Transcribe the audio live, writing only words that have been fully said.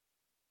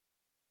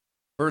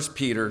1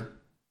 Peter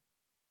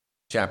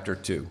chapter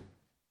 2.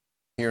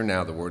 Hear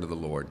now the word of the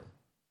Lord.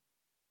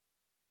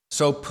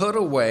 So put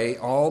away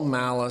all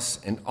malice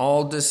and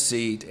all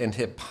deceit and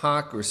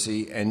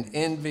hypocrisy and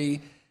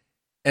envy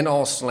and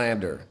all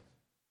slander.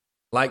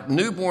 Like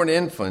newborn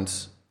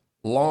infants,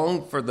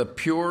 long for the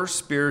pure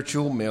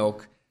spiritual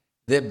milk,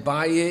 that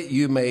by it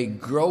you may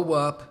grow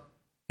up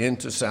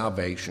into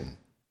salvation.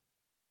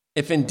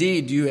 If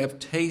indeed you have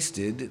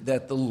tasted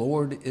that the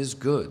Lord is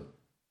good.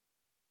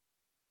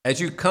 As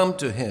you come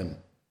to him,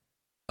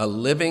 a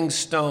living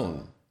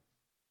stone,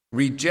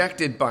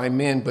 rejected by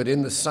men, but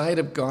in the sight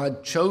of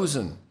God,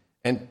 chosen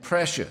and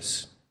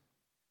precious,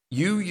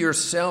 you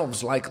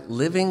yourselves, like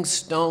living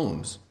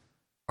stones,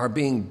 are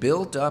being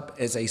built up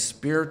as a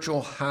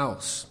spiritual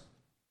house,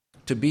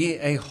 to be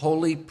a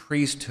holy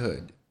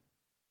priesthood,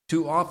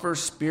 to offer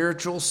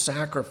spiritual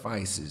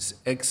sacrifices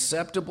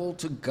acceptable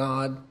to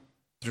God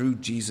through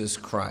Jesus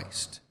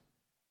Christ.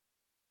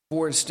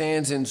 For it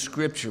stands in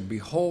Scripture,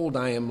 behold,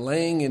 I am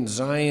laying in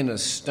Zion a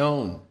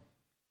stone,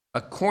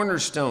 a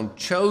cornerstone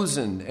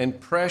chosen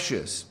and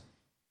precious,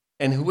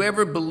 and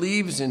whoever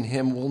believes in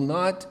him will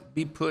not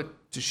be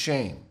put to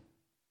shame.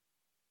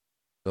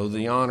 Though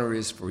the honor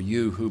is for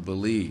you who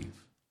believe.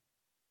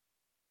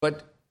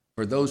 But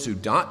for those who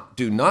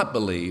do not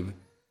believe,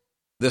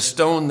 the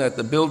stone that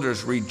the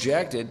builders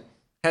rejected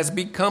has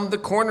become the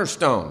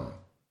cornerstone,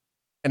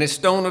 and a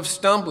stone of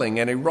stumbling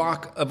and a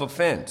rock of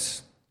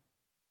offense.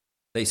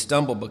 They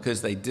stumble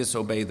because they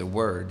disobey the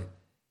word,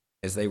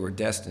 as they were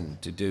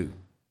destined to do.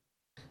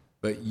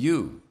 But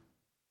you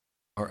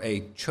are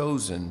a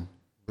chosen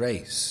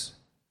race,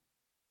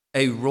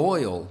 a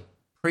royal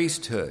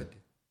priesthood,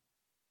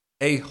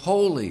 a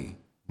holy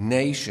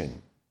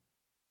nation,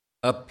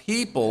 a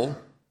people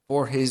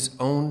for his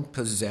own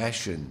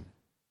possession,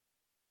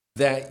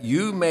 that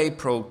you may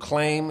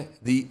proclaim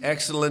the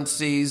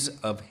excellencies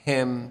of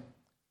him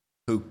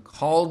who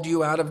called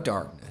you out of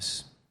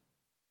darkness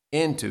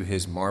into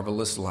his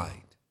marvelous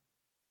light.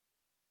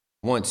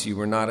 Once you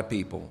were not a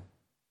people,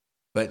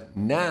 but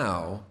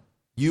now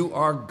you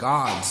are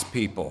God's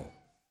people.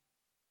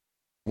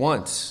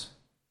 Once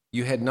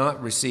you had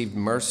not received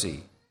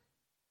mercy,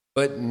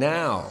 but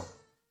now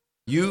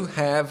you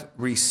have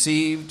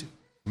received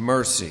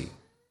mercy.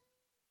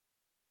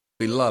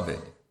 Beloved,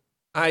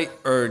 I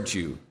urge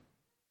you,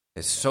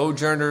 as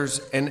sojourners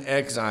and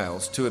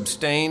exiles, to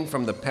abstain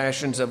from the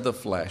passions of the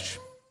flesh,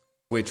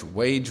 which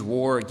wage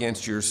war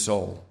against your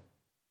soul.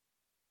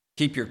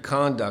 Keep your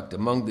conduct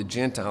among the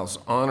Gentiles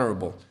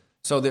honorable,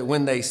 so that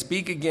when they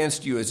speak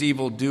against you as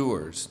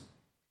evildoers,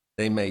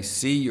 they may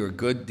see your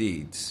good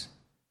deeds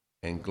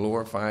and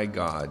glorify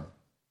God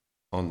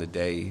on the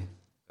day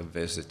of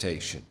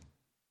visitation.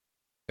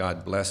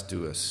 God bless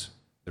to us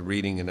the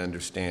reading and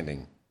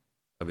understanding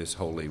of his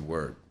holy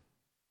word.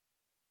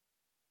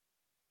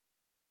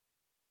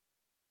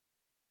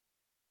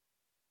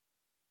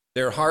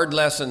 There are hard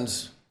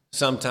lessons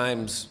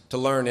sometimes to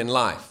learn in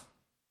life.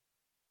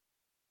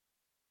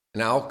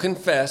 And I'll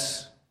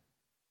confess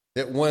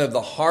that one of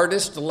the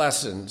hardest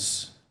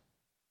lessons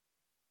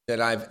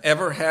that I've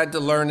ever had to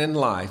learn in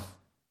life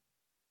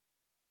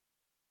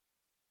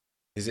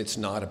is it's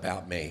not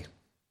about me.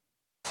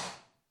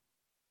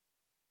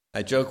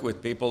 I joke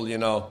with people,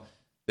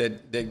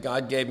 that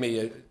God gave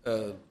me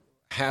a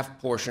half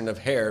portion of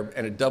hair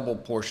and a double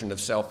portion of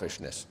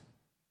selfishness.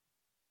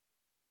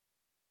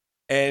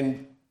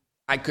 And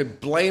I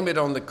could blame it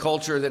on the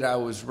culture that I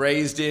was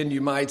raised in,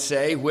 you might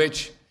say,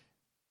 which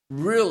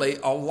really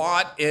a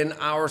lot in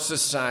our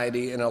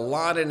society and a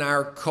lot in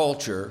our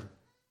culture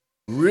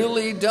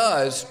really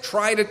does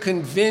try to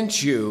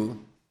convince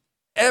you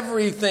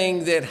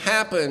everything that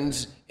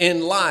happens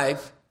in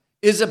life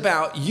is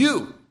about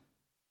you.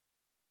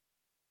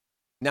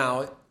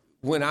 Now,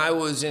 when I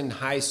was in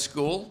high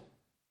school,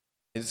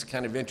 it's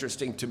kind of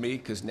interesting to me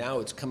because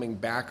now it's coming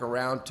back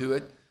around to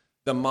it.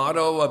 The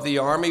motto of the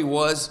Army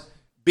was,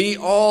 be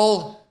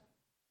all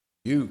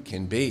you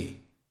can be,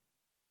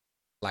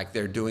 like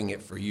they're doing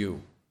it for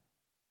you.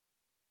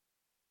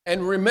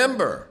 And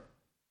remember,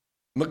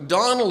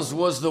 McDonald's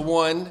was the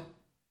one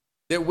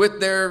that with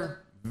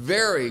their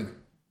very,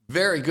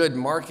 very good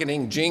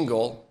marketing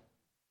jingle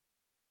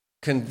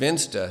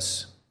convinced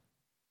us,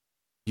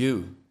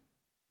 you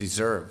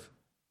deserve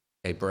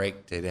a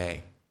break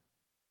today.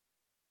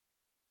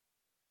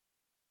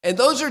 And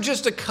those are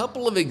just a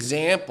couple of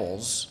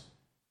examples,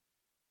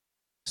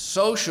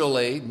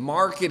 socially,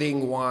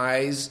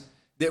 marketing-wise,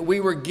 that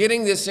we were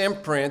getting this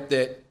imprint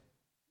that,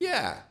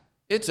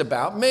 it's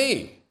about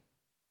me.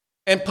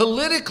 And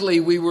politically,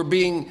 we were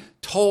being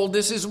told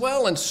this as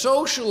well, and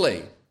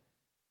socially.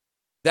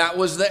 That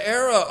was the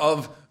era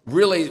of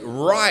really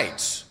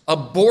rights,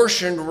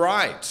 abortion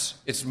rights.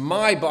 It's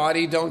my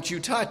body, don't you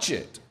touch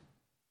it.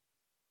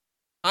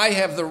 I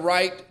have the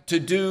right to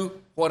do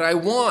what I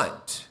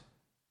want.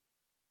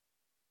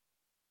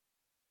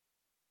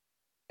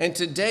 And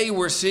today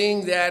we're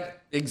seeing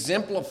that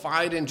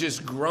exemplified and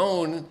just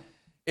grown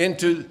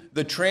into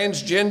the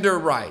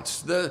transgender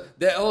rights, the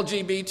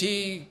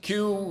LGBTQ,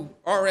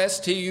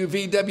 RSTU,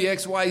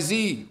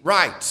 VWXYZ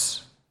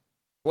rights.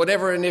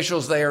 whatever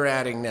initials they are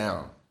adding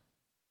now.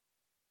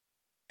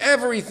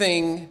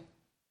 Everything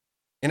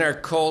in our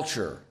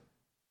culture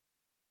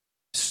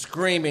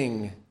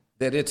screaming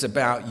that it's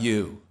about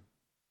you.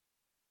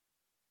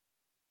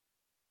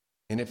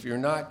 And if you're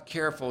not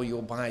careful,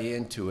 you'll buy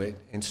into it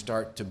and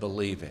start to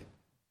believe it.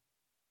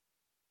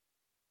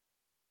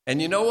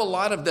 And you know, a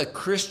lot of the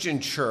Christian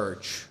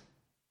church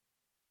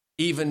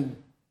even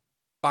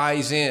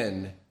buys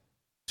in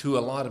to a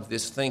lot of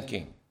this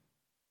thinking.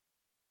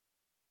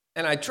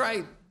 And I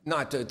try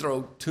not to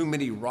throw too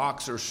many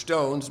rocks or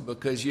stones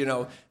because, you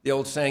know, the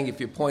old saying, if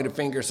you point a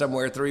finger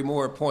somewhere, 3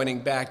 more are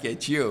pointing back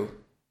at you.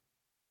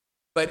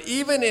 But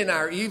even in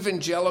our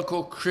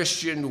evangelical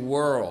Christian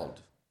world,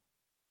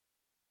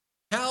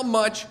 how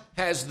much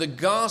has the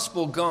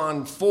gospel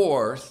gone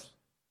forth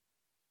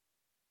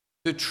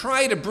to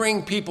try to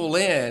bring people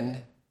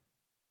in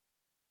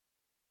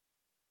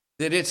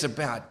that it's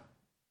about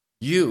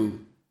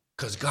you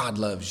because God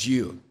loves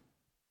you?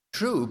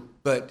 True,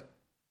 but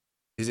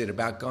is it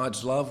about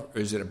God's love or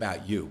is it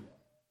about you?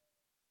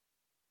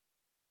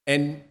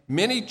 And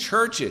many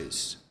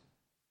churches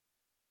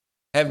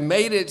have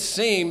made it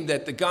seem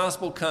that the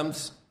gospel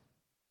comes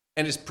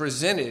and is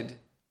presented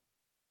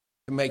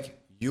to make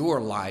your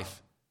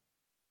life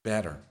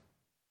better.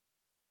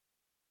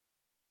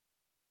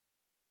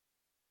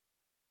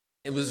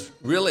 It was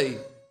really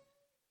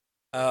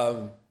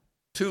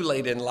too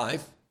late in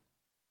life,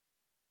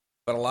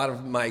 but a lot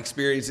of my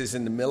experiences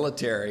in the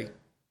military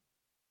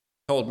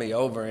told me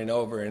over and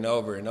over and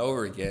over and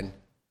over again,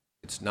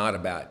 it's not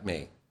about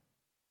me.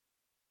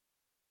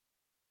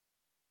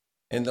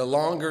 And the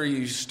longer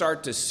you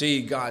start to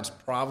see God's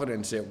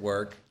providence at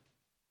work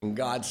and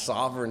God's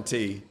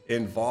sovereignty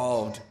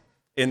involved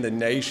in the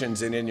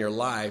nations and in your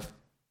life,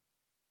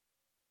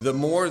 the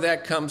more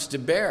that comes to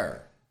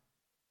bear.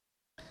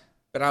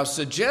 But I'll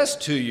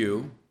suggest to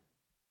you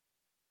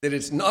that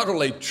it's not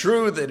only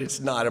true that it's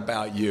not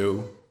about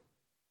you,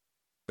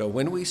 but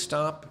when we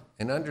stop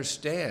and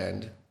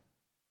understand,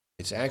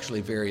 it's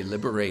actually very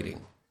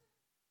liberating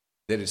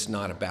that it's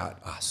not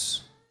about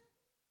us.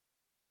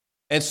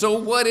 And so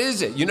what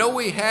is it? You know,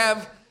 we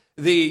have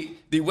the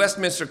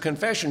Westminster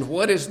Confession.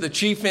 What is the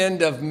chief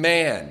end of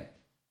man?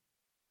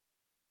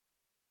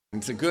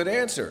 It's a good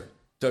answer.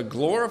 To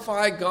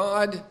glorify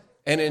God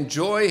and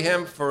enjoy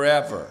Him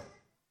forever.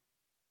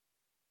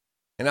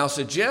 And I'll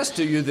suggest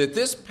to you that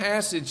this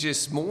passage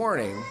this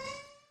morning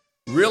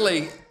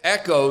really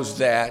echoes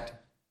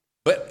that,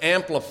 but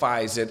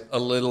amplifies it a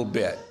little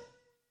bit.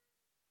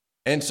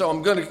 And so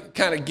I'm going to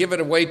kind of give it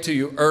away to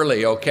you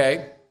early,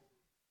 okay?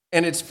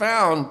 And it's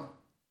found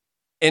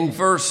in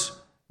verse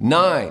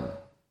 9.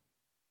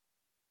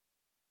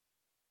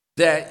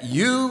 That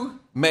you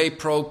may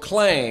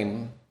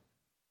proclaim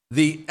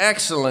the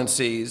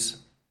excellencies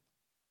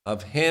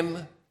of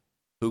Him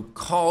who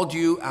called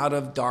you out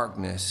of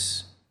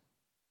darkness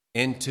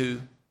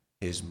into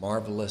His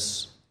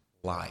marvelous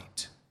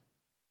light.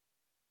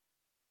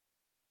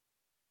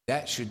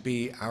 That should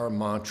be our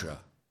mantra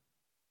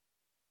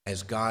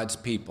as God's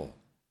people,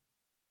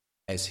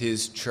 as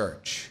His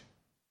church.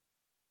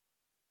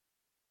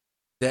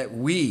 That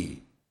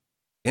we,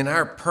 in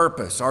our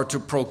purpose, are to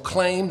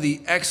proclaim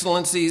the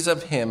excellencies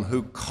of Him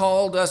who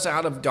called us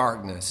out of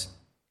darkness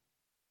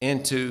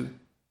into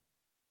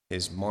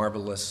His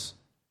marvelous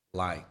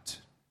light.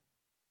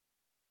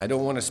 I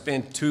don't want to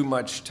spend too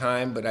much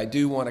time, but I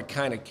do want to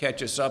kind of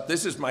catch us up.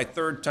 This is my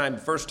third time,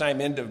 first time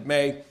end of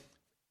May,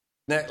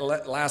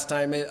 last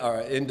time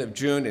end of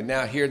June, and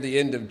now here the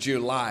end of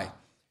July.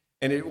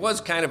 And it was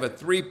kind of a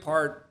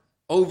 3-part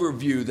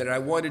overview that I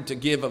wanted to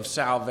give of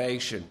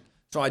salvation.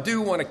 So I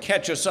do want to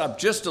catch us up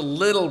just a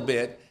little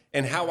bit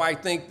and how I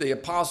think the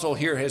apostle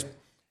here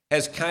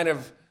has kind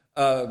of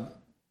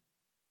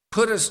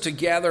put us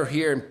together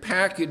here and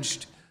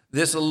packaged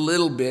this a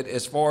little bit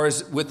as far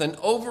as with an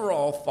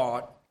overall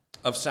thought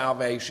of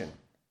salvation.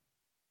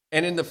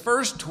 And in the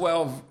first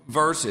 12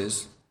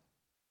 verses,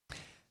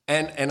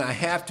 and I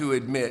have to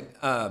admit,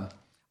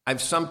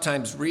 I've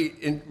sometimes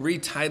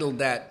retitled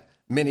that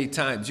many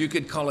times. You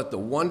could call it the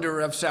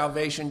wonder of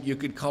salvation. You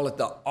could call it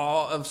the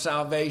awe of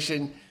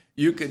salvation.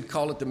 You could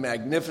call it the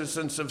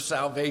magnificence of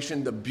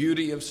salvation, the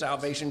beauty of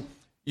salvation.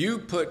 You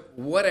put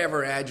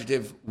whatever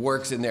adjective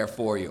works in there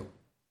for you.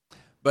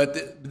 But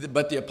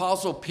the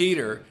Apostle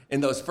Peter,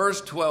 in those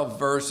first 12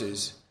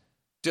 verses,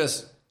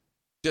 just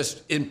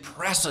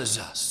impresses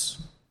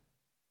us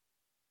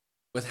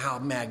with how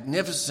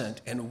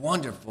magnificent and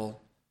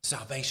wonderful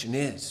salvation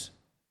is.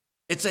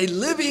 It's a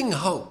living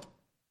hope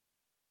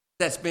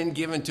that's been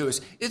given to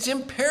us. It's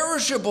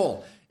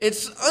imperishable.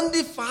 It's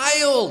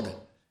undefiled.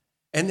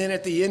 And then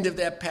at the end of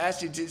that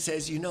passage, it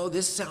says, you know,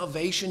 this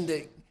salvation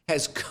that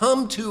has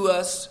come to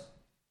us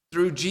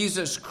through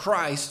Jesus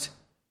Christ,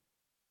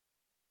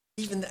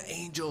 even the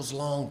angels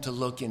long to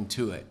look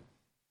into it.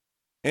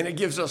 And it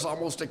gives us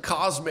almost a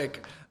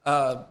cosmic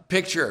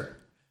picture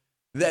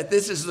that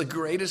this is the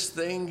greatest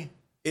thing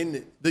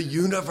in the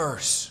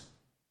universe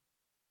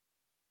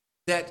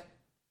that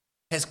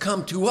has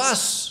come to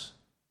us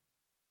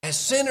as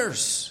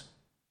sinners.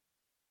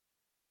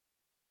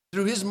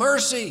 through his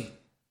mercy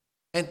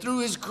and through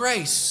his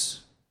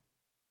grace.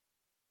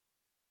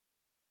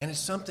 And it's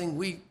something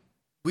we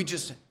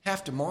just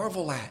have to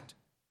marvel at.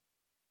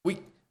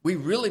 We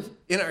really,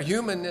 in our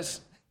humanness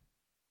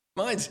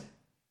minds,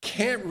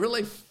 can't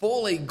really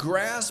fully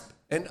grasp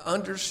and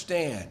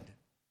understand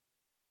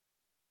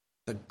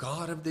the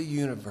God of the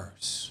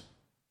universe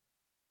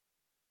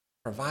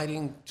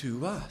providing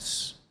to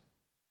us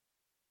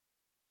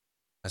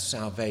a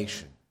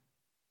salvation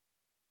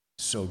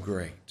so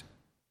great.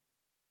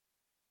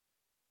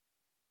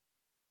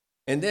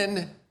 And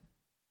then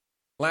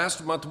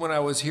last month when I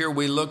was here,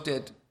 we looked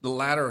at the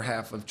latter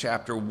half of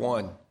chapter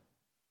 1.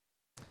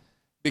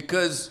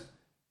 Because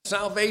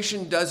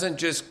salvation doesn't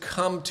just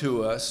come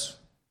to us,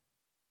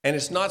 and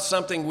it's not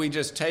something we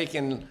just take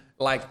and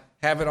like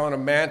have it on a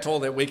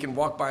mantle that we can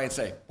walk by and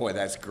say, boy,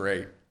 that's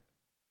great.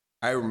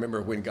 I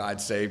remember when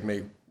God saved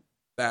me.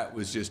 That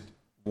was just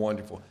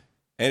wonderful.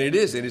 And it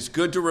is, and it's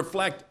good to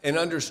reflect and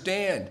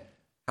understand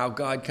how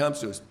God comes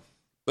to us.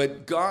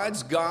 But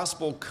God's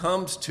gospel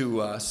comes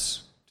to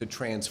us to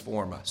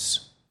transform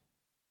us.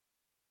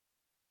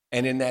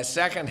 And in that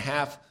second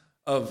half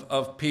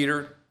of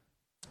Peter,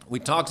 we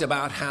talked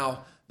about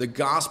how the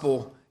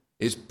gospel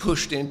is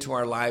pushed into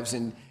our lives,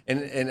 and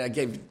I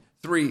gave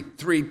three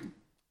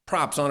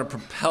props on a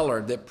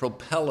propeller that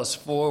propel us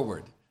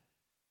forward.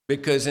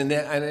 Because and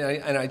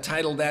I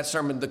titled that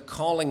sermon, The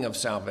Calling of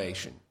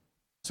Salvation.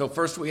 So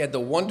first we had the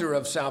wonder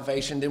of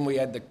salvation, then we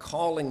had the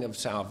calling of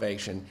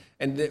salvation,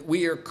 and that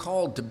we are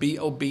called to be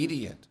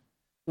obedient.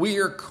 We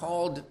are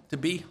called to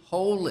be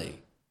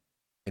holy,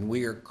 and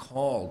we are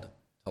called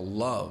to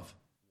love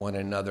one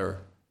another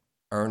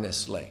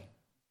earnestly.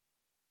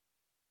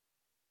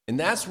 And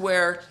that's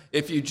where,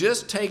 if you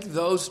just take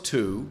those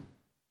two,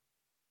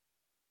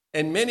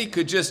 and many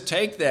could just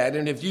take that,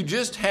 and if you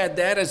just had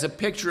that as a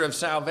picture of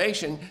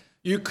salvation,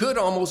 you could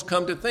almost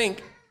come to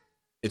think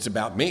it's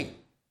about me.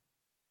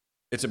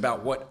 It's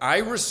about what I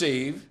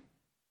receive,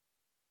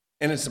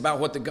 and it's about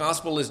what the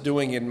gospel is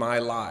doing in my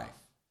life.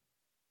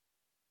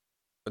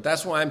 But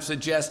that's why I'm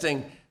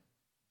suggesting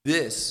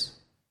this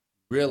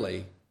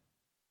really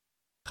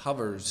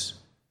covers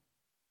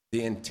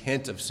the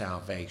intent of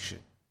salvation.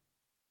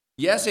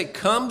 Yes, it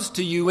comes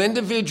to you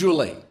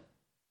individually.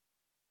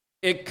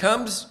 It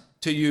comes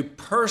to you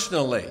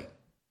personally.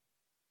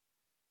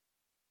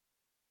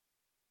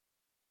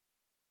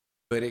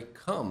 But it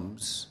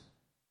comes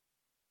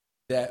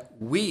that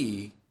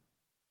we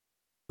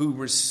who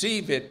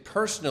receive it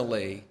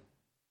personally,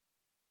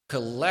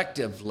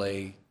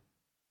 collectively,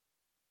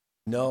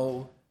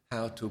 know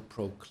how to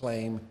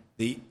proclaim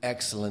the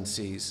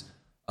excellencies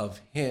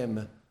of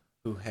Him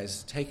who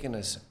has taken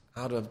us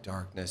out of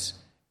darkness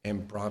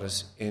and brought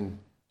us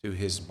into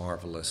His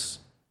marvelous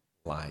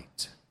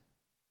light.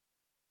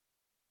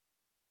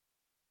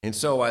 And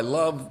so I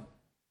love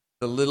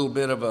the little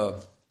bit of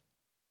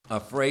a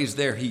phrase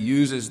there he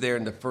uses there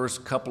in the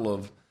first couple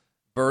of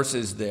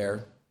verses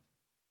there.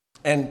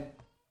 And I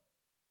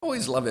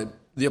always love it.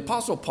 The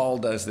Apostle Paul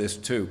does this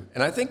too.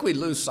 And I think we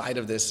lose sight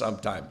of this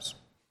sometimes.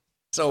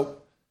 So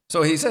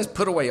he says,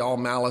 put away all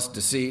malice,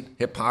 deceit,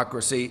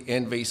 hypocrisy,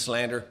 envy,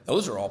 slander.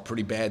 Those are all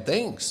pretty bad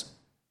things.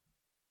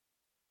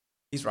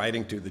 He's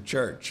writing to the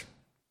church.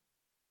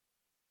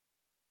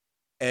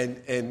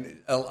 And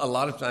a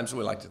lot of times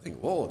we like to think,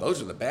 whoa,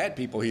 those are the bad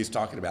people he's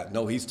talking about.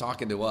 No, he's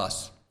talking to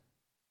us.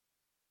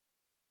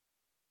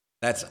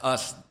 That's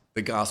us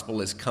the gospel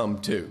has come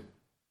to.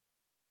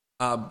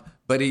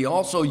 But he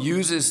also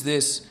uses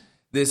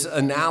this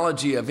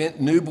analogy of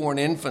newborn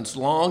infants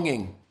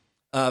longing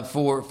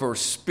for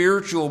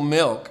spiritual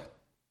milk,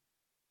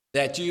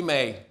 that you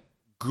may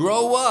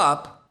grow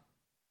up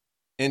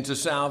into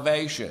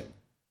salvation.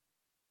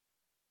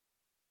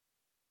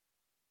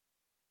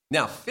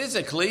 Now,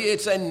 physically,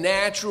 it's a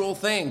natural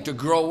thing to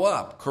grow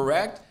up,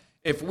 correct?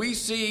 If we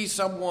see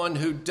someone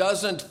who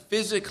doesn't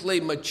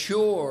physically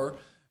mature,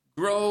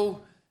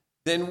 grow,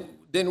 then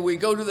we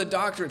go to the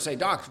doctor and say,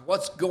 Doc,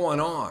 what's going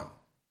on?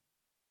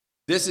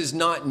 This is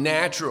not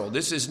natural.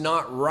 This is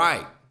not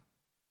right.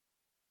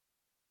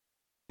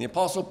 The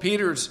Apostle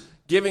Peter's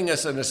giving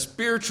us a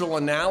spiritual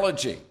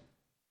analogy.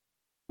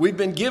 We've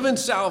been given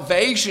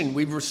salvation.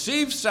 We've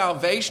received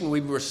salvation.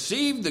 We've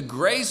received the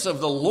grace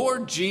of the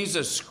Lord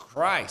Jesus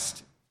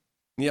Christ.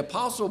 The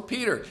Apostle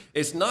Peter,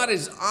 it's not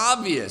as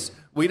obvious.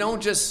 We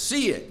don't just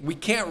see it. We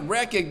can't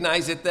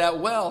recognize it that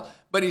well.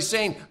 But he's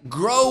saying,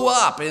 grow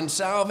up in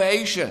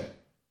salvation.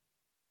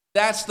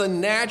 That's the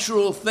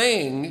natural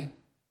thing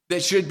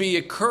that should be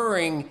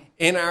occurring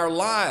in our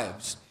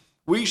lives.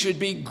 We should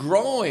be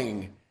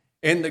growing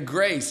in the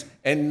grace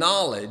and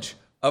knowledge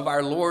of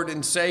our Lord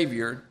and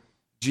Savior,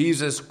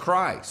 Jesus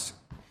Christ.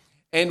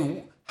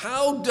 And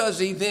how does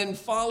he then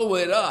follow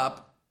it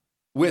up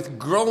with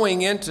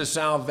growing into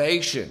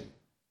salvation?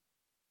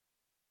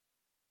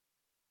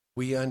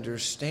 We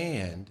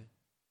understand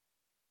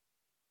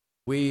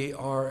we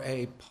are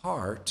a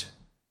part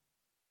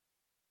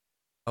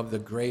of the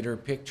greater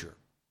picture.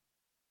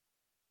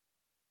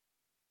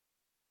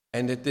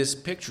 And that this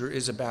picture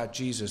is about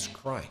Jesus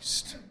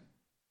Christ.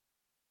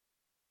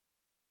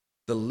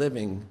 the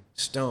living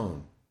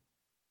stone.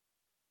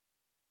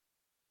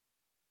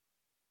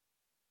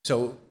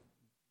 So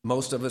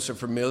most of us are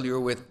familiar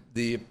with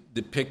the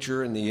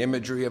picture and the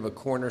imagery of a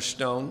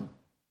cornerstone.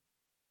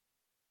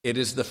 It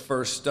is the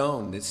first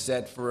stone. It's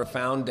set for a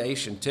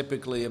foundation,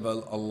 typically of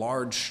a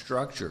large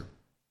structure.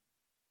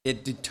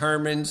 It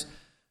determines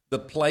the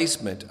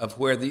placement of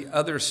where the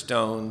other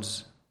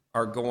stones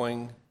are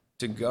going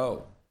to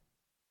go.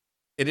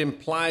 It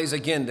implies,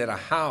 again, that a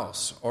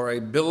house or a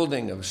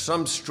building of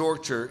some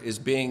structure is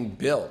being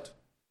built.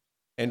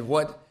 And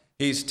what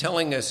he's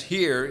telling us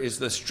here is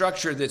the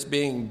structure that's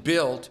being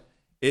built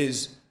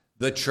is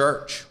the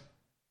church.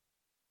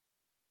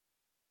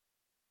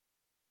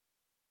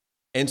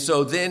 And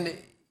so then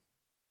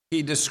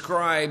he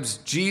describes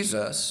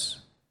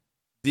Jesus,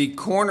 the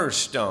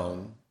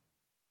cornerstone,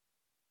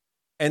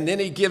 and then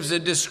he gives a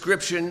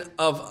description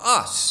of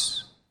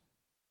us.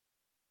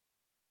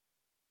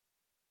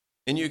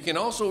 And you can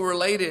also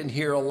relate it in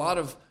here, a lot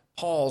of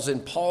Paul's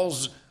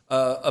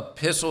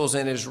epistles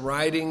and his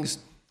writings,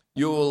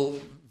 you'll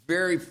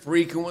very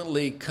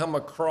frequently come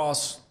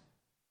across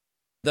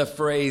the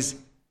phrase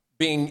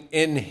being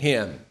in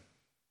him.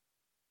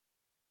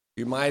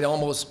 You might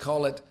almost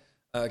call it,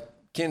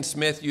 Ken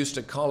Smith used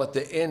to call it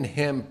the in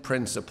him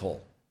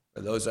principle.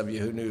 For those of you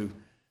who knew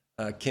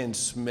Ken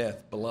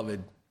Smith,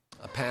 beloved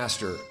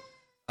pastor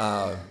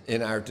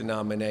in our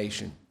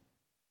denomination.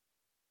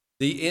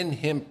 The in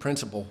him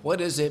principle. What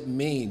does it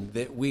mean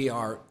that we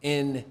are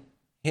in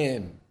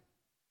him?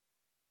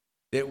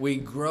 That we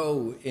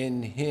grow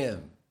in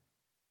him?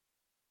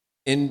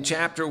 In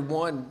chapter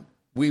 1,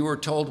 we were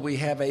told we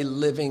have a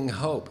living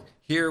hope.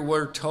 Here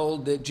we're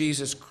told that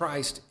Jesus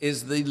Christ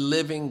is the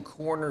living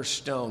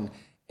cornerstone,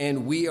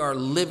 and we are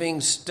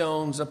living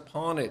stones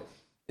upon it,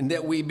 and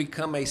that we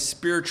become a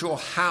spiritual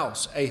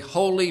house, a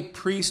holy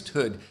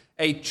priesthood,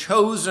 a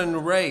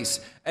chosen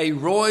race, a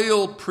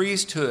royal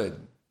priesthood,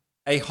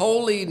 a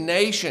holy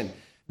nation.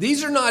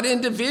 These are not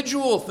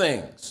individual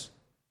things.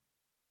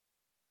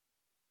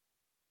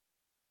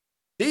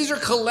 These are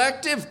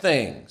collective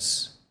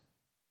things.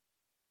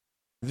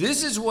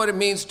 This is what it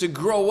means to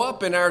grow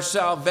up in our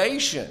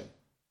salvation.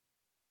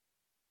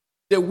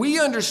 That we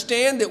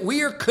understand that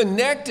we are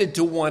connected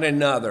to one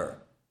another.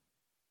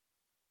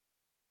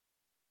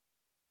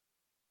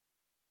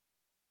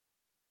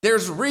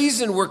 There's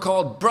reason we're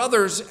called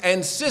brothers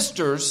and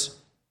sisters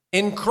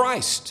in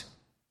Christ.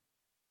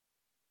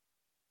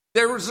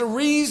 There is a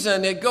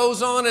reason, it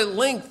goes on at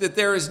length, that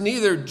there is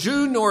neither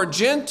Jew nor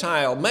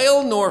Gentile,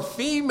 male nor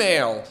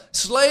female,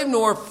 slave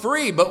nor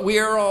free, but we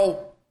are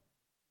all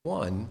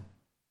one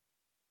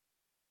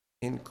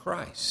in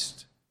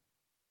Christ.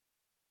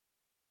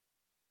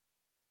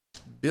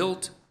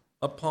 Built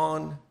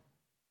upon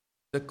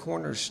the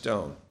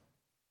cornerstone.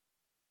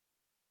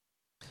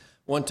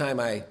 One time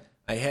I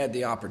had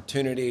the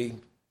opportunity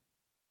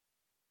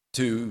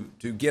to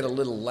get a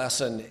little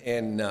lesson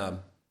in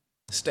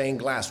stained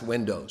glass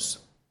windows.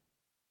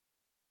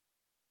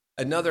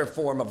 Another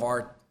form of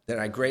art that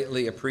I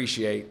greatly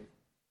appreciate,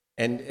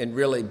 and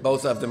really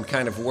both of them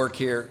kind of work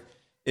here,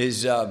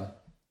 is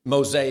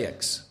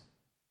mosaics.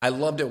 I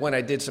loved it when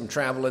I did some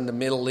travel in the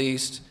Middle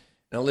East,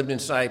 and I lived in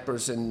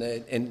Cyprus,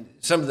 and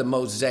some of the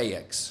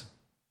mosaics.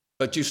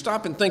 But you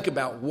stop and think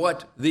about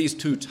what these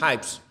two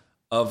types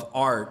of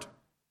art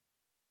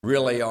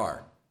really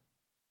are.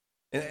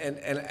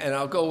 And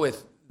I'll go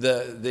with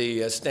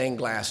the stained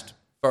glass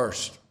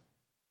first.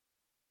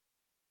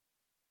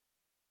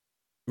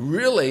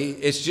 Really,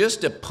 it's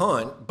just a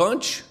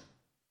bunch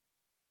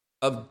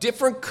of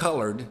different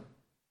colored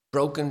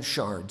broken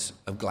shards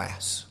of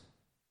glass.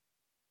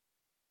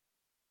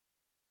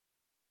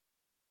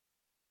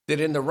 That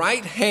in the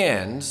right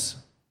hands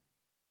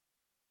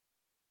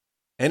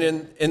and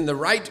in the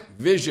right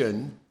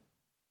vision,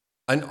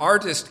 an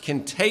artist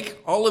can take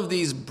all of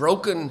these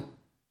broken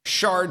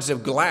shards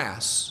of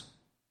glass,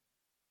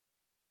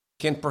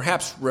 can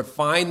perhaps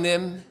refine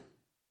them,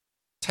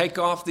 take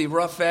off the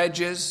rough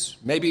edges,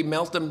 maybe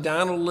melt them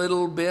down a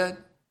little bit,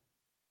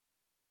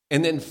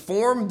 and then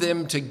form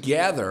them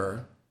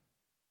together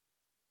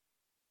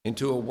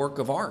into a work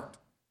of art.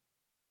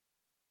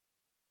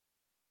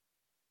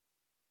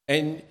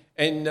 And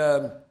I'm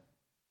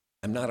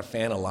not a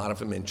fan of a lot of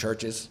them in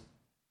churches.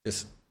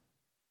 Just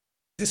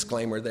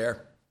disclaimer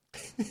there.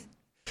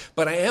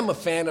 But I am a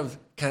fan of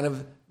kind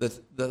of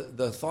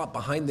the thought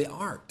behind the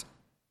art.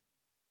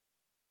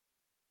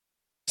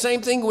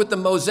 Same thing with the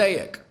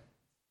mosaic.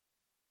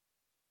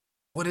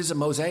 What is a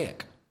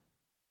mosaic?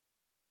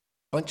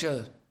 Bunch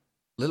of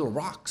little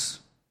rocks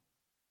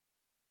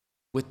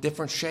with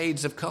different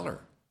shades of color.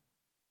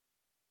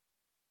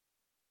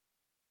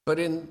 But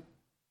in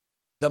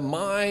the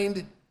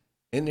mind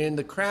and in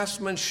the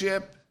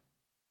craftsmanship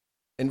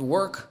and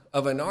work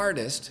of an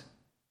artist,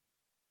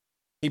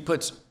 he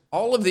puts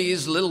all of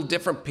these little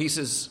different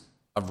pieces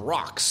of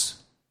rocks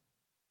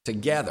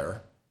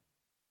together,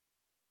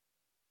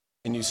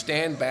 and you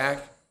stand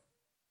back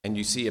and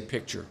you see a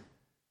picture.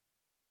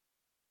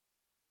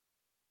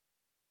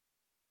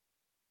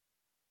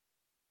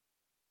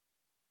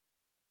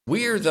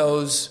 We are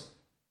those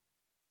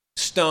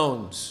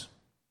stones.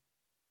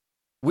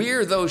 We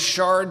are those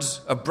shards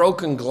of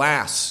broken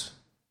glass.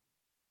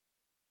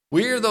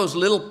 We are those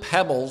little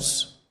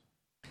pebbles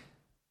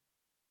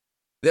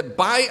that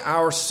by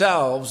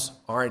ourselves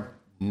are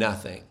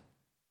nothing.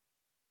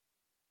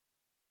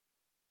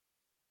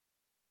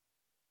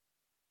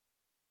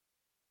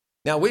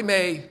 Now, we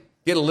may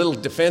get a little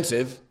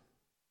defensive.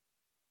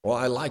 Well,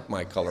 I like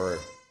my color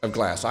of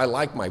glass. I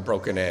like my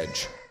broken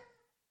edge.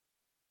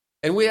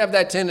 And we have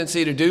that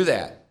tendency to do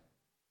that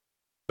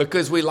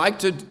because we like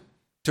to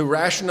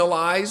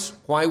rationalize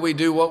why we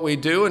do what we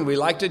do, and we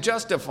like to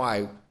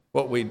justify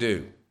what we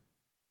do.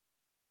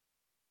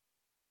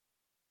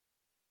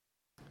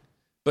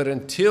 But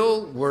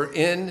until we're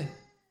in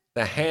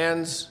the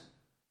hands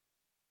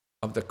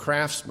of the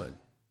craftsman,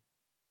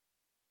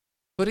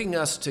 putting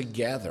us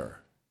together,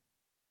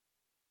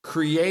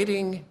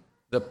 creating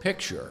the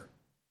picture,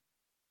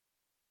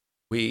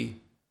 we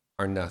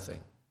are nothing.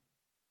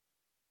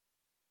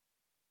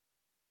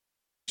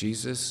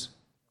 Jesus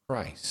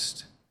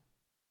Christ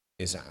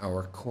is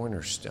our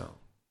cornerstone.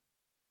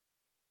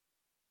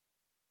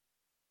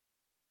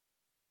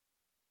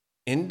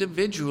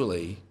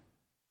 Individually,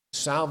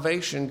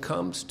 salvation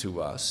comes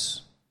to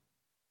us,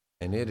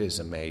 and it is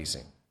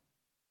amazing.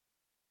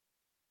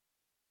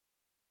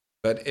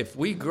 But if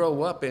we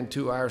grow up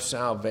into our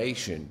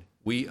salvation,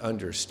 we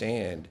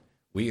understand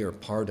we are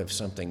part of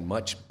something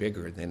much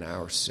bigger than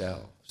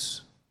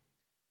ourselves.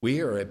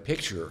 We are a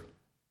picture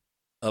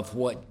of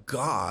what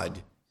God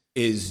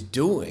is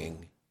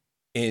doing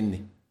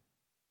in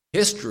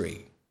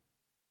history.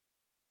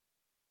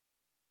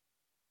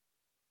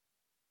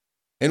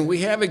 And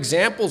we have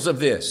examples of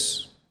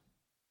this.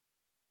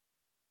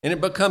 And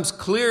it becomes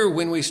clear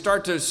when we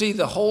start to see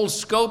the whole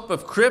scope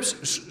of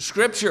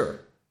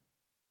Scripture.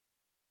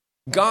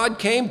 God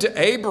came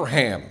to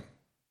Abraham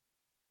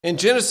in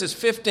Genesis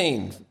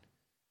 15.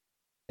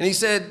 And he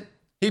said,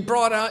 he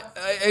brought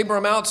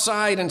Abram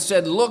outside and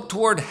said, look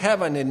toward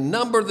heaven and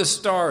number the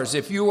stars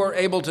if you are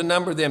able to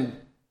number them.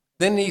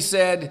 Then he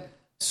said,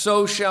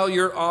 so shall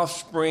your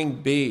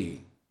offspring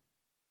be.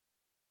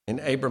 And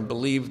Abram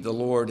believed the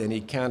Lord, and he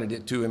counted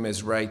it to him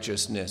as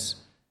righteousness.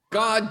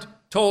 God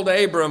told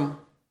Abram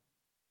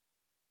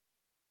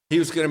he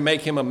was going to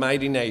make him a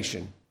mighty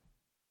nation.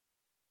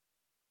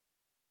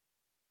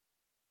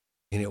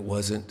 And it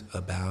wasn't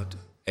about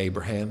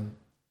Abraham.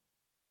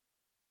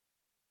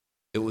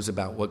 It was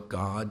about what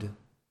God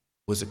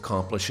was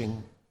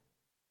accomplishing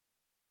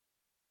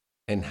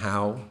and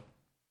how.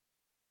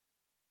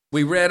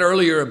 We read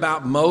earlier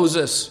about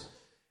Moses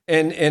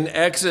in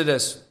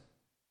Exodus,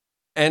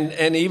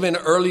 and even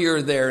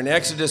earlier there in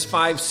Exodus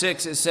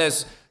 5:6, it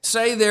says,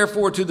 say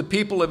therefore to the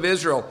people of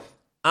Israel,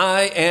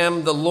 I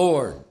am the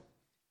Lord.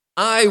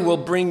 I will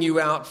bring you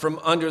out from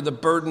under the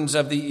burdens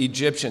of the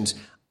Egyptians.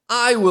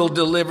 I will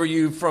deliver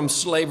you from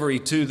slavery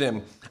to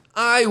them.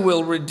 I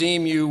will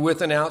redeem you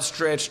with an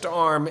outstretched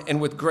arm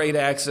and with great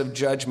acts of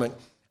judgment.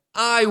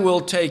 I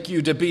will take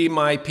you to be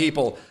my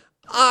people.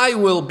 I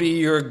will be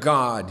your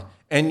God,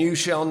 and you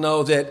shall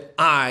know that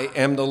I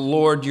am the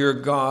Lord your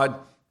God,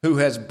 who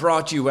has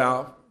brought you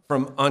out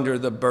from under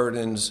the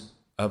burdens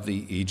of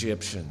the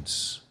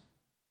Egyptians.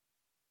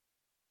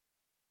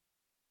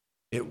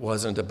 It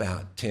wasn't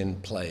about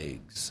 10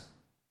 plagues.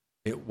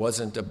 It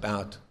wasn't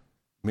about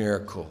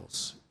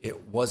miracles.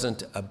 It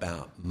wasn't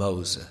about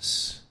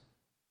Moses.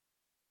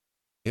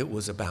 It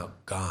was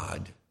about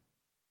God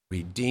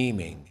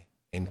redeeming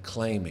and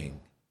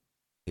claiming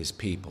his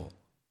people.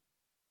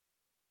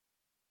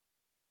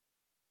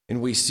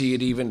 And we see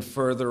it even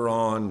further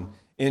on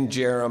in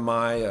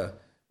Jeremiah.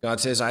 God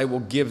says, I will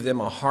give them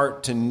a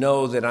heart to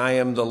know that I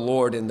am the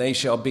Lord, and they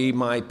shall be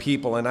my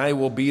people, and I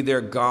will be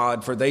their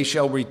God, for they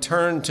shall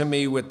return to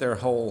me with their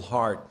whole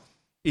heart.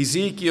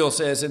 Ezekiel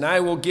says, and I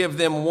will give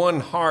them one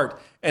heart,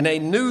 and a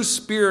new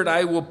spirit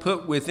I will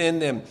put within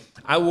them.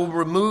 I will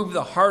remove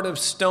the heart of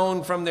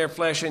stone from their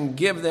flesh and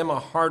give them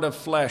a heart of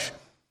flesh,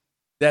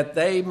 that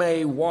they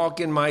may walk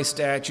in my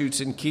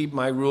statutes and keep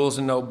my rules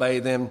and obey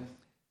them.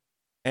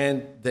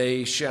 And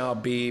they shall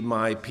be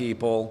my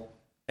people,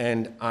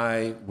 and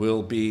I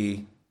will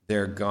be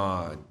their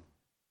God.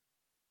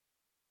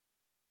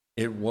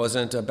 It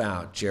wasn't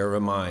about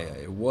Jeremiah.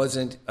 It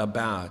wasn't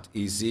about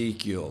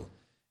Ezekiel.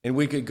 And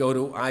we could go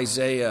to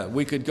Isaiah.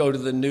 We could go to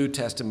the New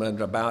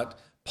Testament about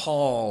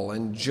Paul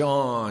and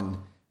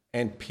John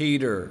and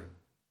Peter.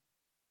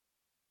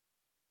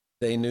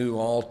 They knew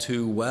all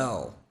too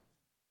well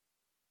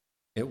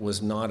it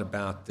was not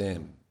about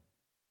them.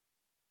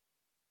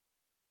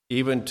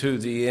 Even to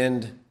the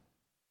end,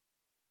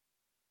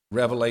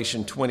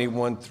 Revelation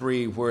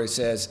 21:3, where it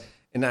says,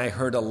 and I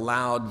heard a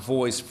loud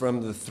voice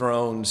from the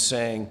throne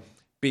saying,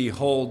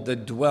 behold, the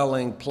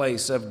dwelling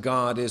place of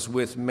God is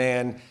with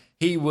man.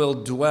 He will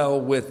dwell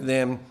with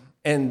them,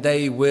 and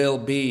they will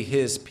be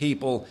his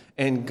people,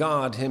 and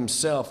God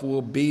himself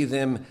will be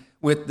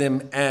with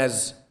them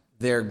as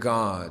their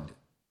God.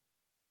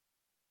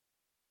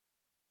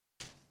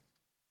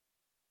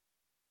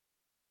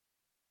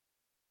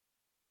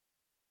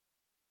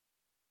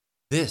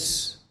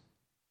 This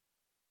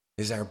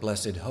is our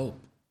blessed hope.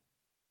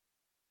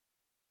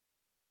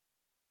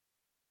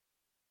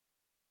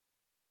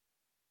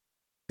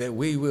 That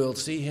we will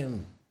see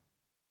him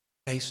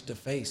face to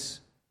face,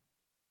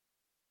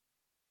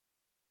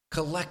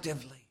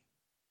 collectively,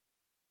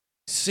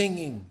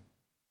 singing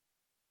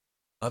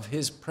of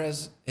his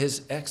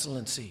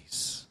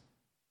excellencies.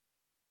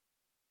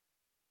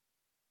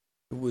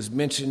 It was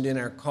mentioned in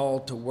our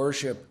call to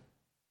worship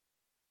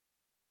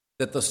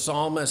that the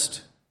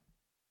psalmist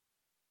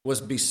was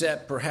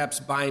beset perhaps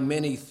by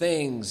many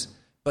things,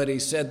 but he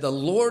said, "The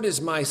Lord is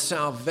my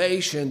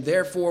salvation,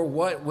 therefore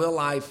what will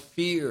I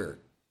fear?"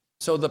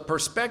 So the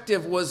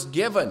perspective was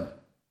given.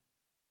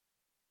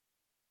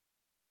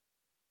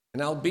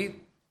 And I'll beat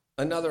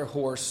another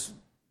horse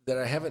that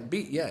I haven't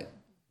beat yet. You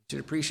should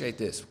appreciate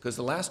this, because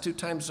the last 2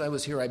 times I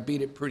was here, I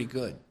beat it pretty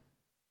good.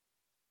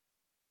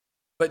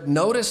 But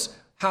notice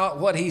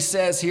what he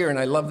says here, and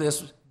I love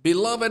this.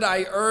 "Beloved,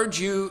 I urge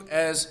you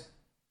as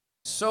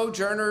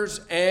sojourners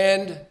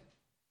and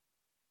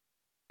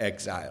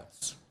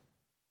exiles."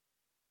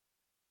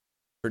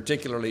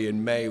 Particularly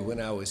in May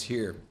when I was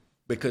here,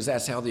 because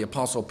that's how the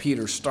Apostle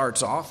Peter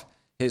starts off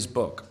his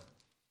book.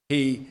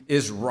 He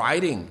is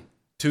writing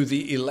to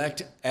the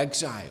elect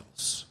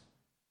exiles.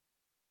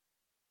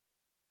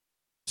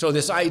 So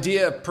this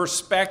idea of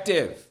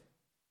perspective,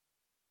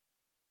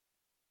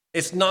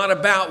 it's not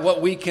about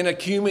what we can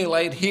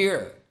accumulate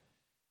here.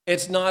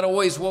 It's not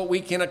always what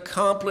we can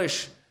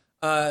accomplish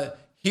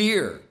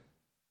here.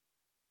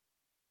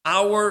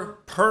 Our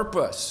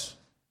purpose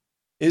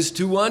is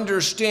to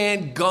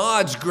understand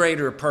God's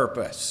greater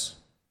purpose.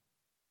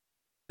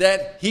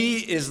 That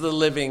he is the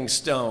living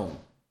stone.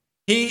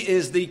 He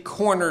is the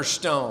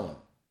cornerstone.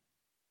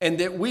 And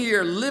that we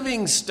are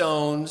living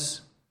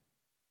stones.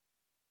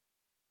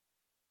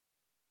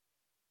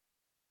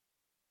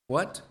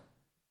 What?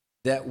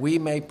 That we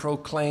may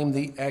proclaim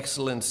the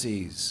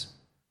excellencies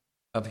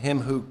of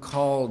him who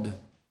called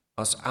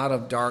us out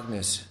of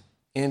darkness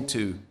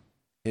into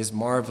his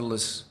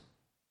marvelous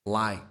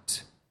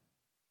light.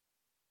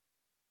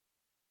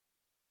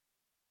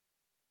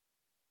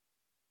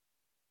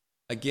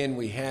 Again,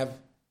 we have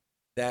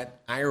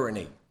that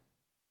irony.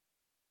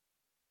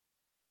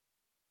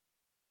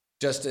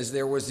 Just as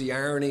there was the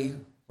irony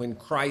when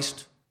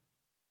Christ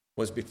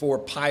was before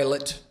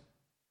Pilate,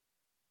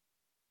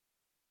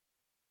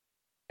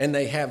 and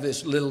they have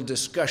this little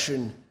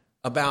discussion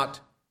about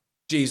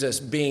Jesus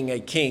being a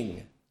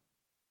king.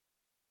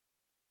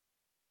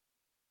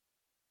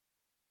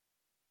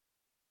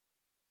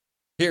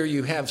 Here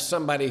you have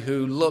somebody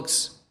who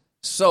looks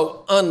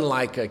so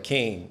unlike a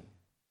king.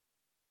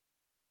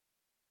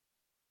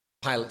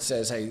 Pilate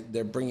says, "Hey,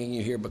 they're bringing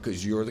you here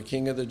because you're the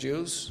king of the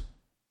Jews?"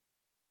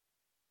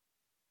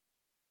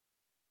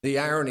 The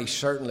irony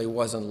certainly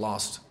wasn't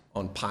lost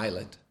on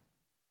Pilate.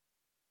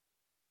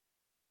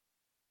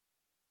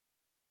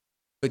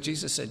 But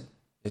Jesus said,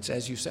 "It's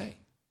as you say."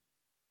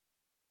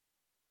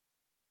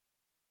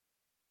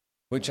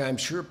 Which I'm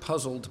sure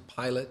puzzled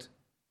Pilate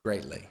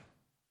greatly.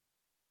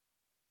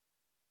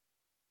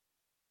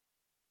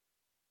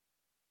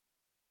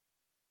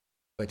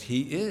 But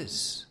he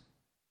is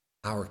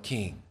our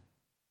king.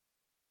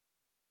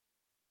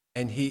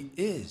 And he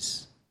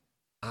is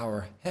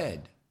our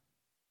head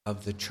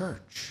of the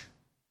church.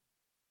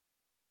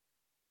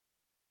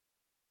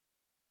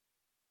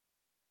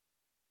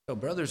 So,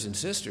 brothers and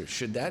sisters,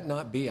 should that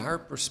not be our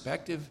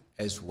perspective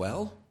as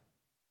well?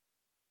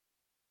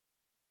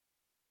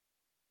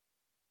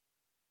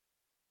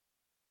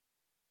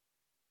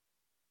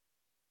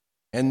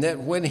 And that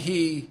when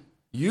he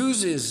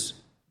uses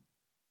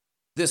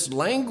this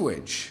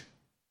language,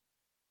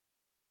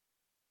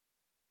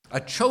 a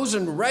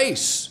chosen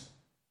race,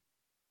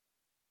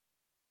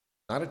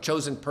 not a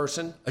chosen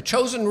person, a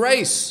chosen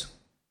race,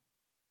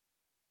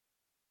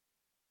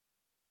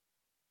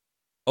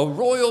 a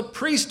royal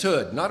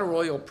priesthood, not a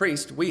royal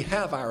priest, we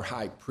have our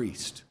high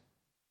priest.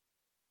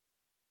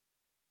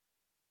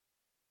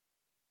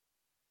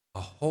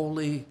 A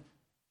holy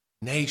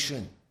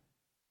nation.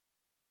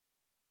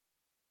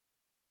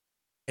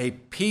 A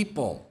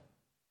people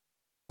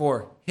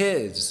for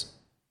his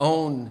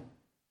own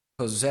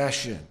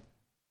possession.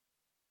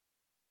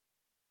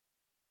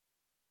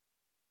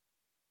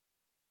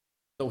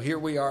 So here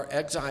we are,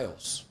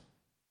 exiles,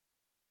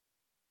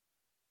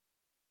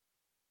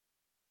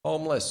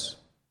 homeless,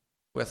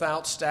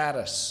 without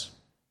status.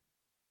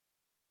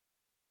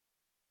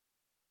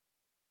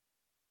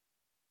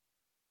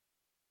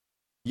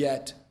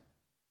 Yet,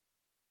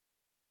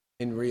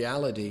 in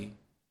reality,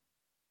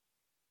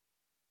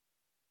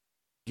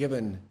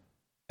 given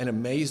an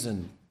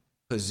amazing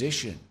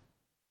position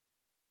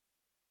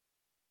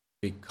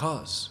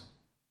because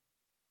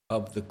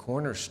of the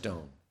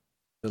cornerstone,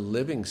 the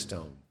living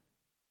stone,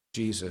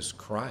 Jesus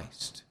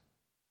Christ.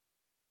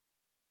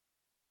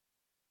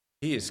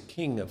 He is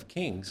King of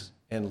kings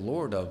and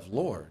Lord of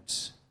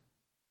lords,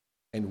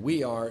 and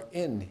we are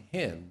in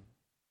him,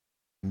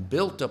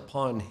 built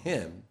upon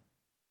him.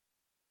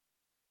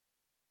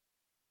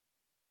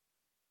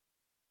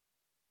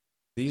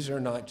 These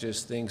are not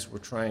just things we're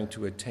trying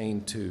to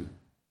attain to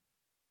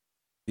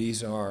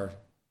These are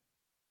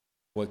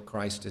what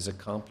Christ has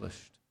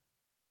accomplished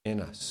in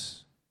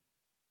us.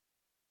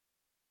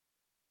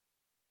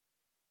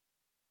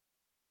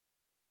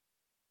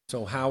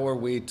 So how are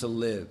we to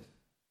live?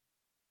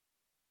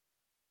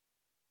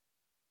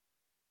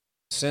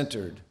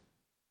 Centered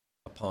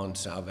upon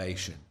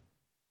salvation.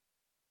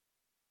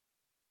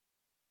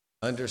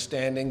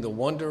 Understanding the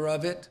wonder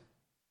of it,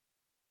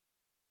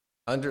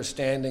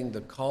 understanding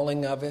the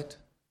calling of it,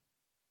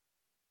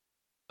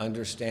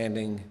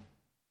 understanding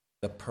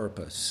the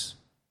purpose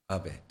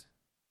of it.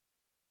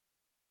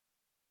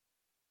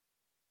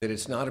 That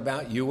it's not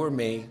about you or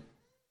me,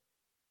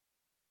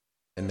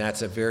 and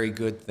that's a very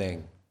good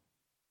thing.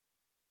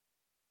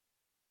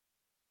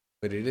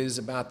 But it is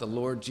about the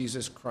Lord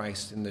Jesus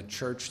Christ and the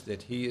church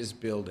that he is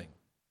building,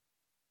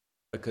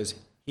 because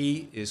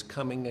he is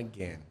coming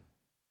again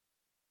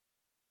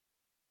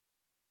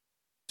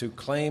to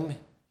claim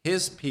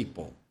his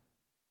people,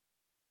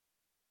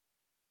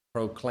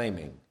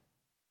 proclaiming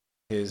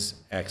his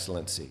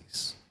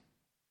excellencies.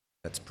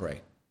 Let's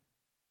pray.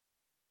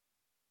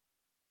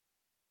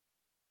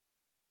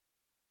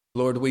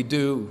 Lord, we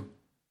do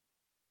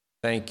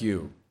thank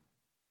you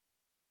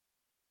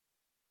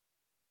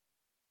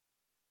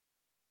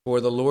for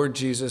the Lord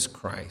Jesus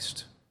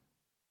Christ,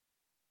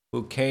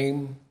 who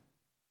came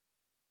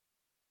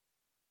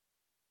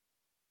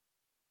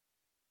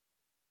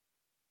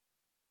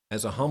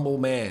as a humble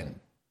man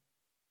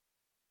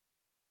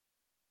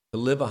to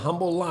live a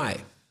humble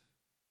life,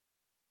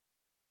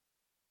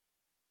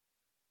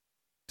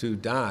 to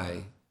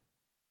die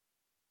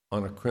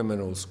on a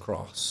criminal's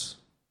cross.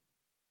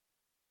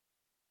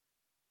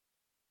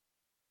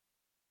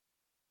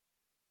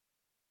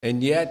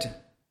 And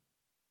yet,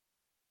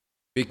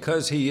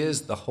 because he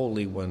is the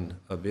Holy One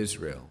of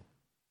Israel,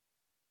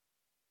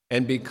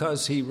 and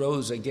because he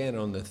rose again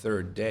on the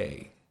third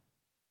day,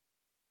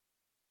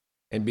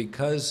 and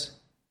because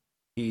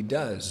he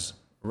does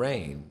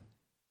reign,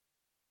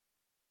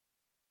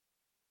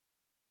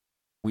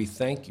 we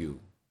thank you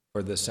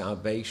for the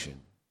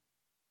salvation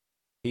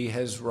he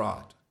has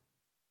wrought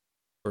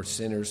for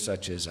sinners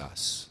such as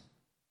us.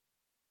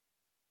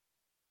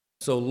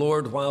 So,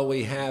 Lord, while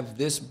we have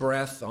this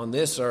breath on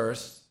this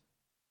earth,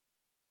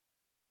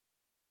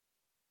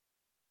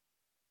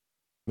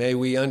 may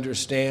we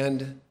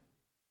understand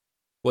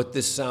what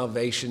this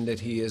salvation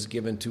that he has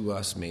given to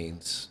us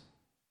means.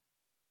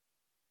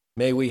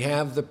 May we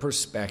have the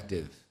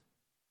perspective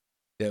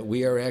that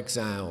we are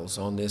exiles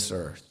on this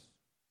earth,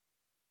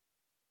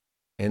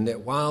 and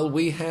that while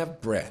we have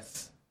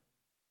breath,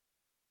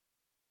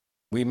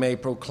 we may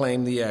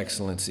proclaim the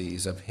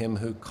excellencies of him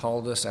who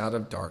called us out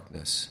of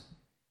darkness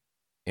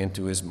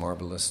into his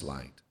marvelous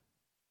light.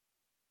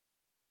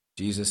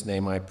 In Jesus'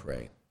 name I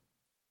pray.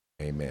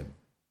 Amen.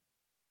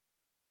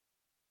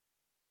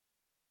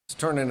 Let's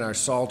turn in our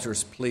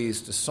psalters,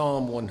 please, to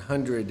Psalm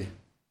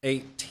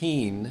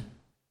 118,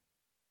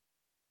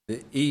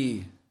 the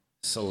E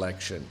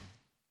selection.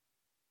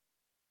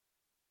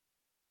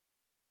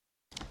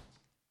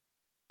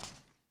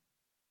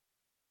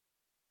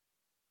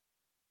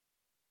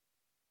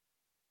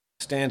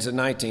 Stanza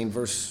 19,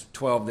 verse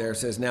 12 there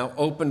says, "Now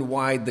open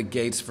wide the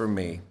gates for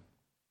me,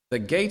 the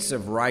gates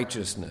of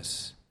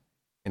righteousness,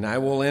 and I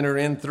will enter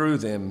in through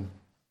them.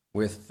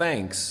 With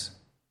thanks,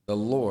 the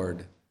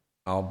Lord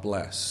I'll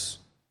bless."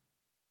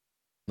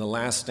 The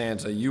last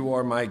stanza, "You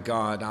are my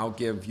God, I'll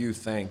give you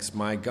thanks.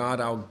 My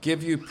God, I'll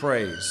give you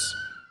praise.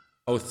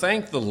 Oh,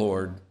 thank the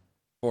Lord,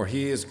 for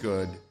he is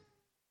good.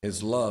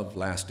 His love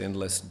lasts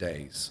endless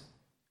days."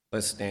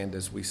 Let's stand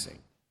as we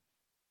sing.